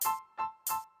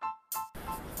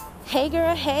Hey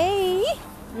girl, hey.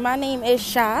 My name is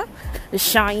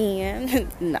Cheyenne.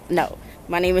 No,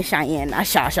 my name is Cheyenne, not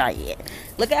Cheyenne.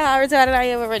 Look at how retarded I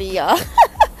am already, y'all.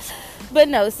 But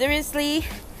no, seriously,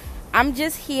 I'm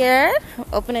just here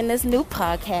opening this new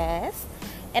podcast.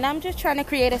 And I'm just trying to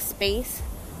create a space,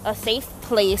 a safe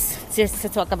place just to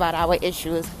talk about our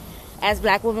issues. As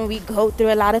black women, we go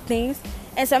through a lot of things.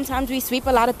 And sometimes we sweep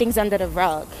a lot of things under the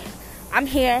rug. I'm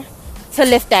here to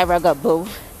lift that rug up, boo.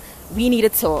 We need to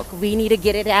talk. We need to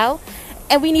get it out.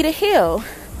 And we need to heal.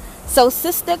 So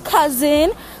sister,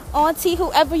 cousin, auntie,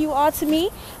 whoever you are to me,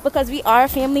 because we are a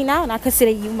family now and I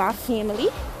consider you my family.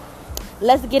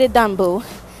 Let's get it done, boo.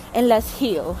 And let's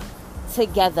heal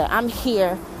together. I'm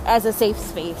here as a safe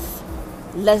space.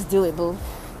 Let's do it, boo.